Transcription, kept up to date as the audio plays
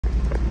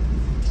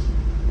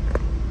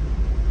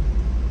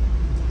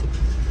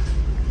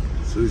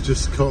So we've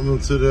just come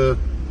onto the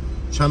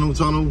Channel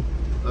Tunnel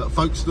at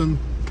Folkestone.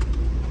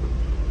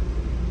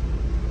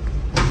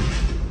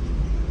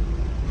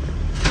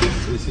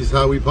 This is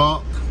how we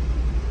park.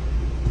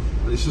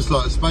 It's just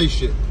like a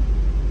spaceship.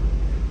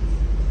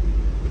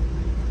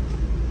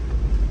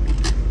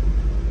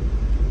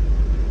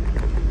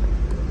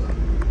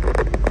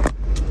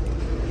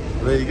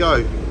 There you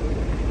go.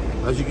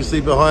 As you can see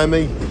behind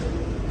me,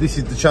 this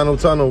is the Channel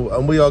Tunnel,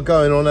 and we are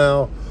going on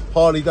our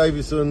Harley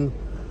Davidson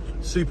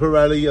Super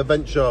Rally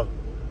adventure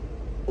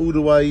all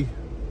the way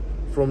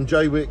from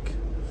Jaywick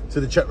to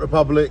the Czech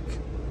Republic,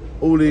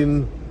 all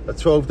in a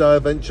 12-day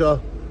adventure.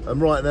 And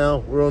right now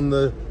we're on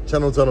the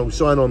Channel Tunnel.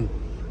 Shine on.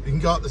 You can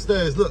go up the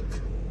stairs, look.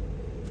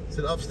 It's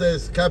an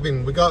upstairs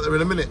cabin. We'll go up there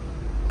in a minute.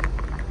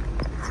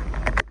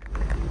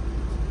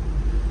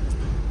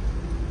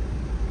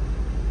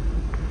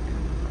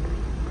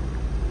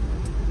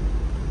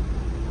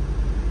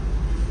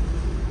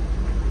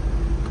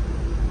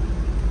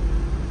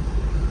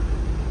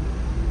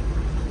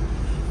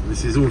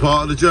 This is all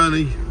part of the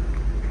journey.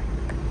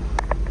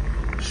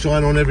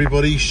 Shine on,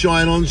 everybody.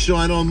 Shine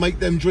on, make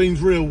them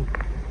dreams real.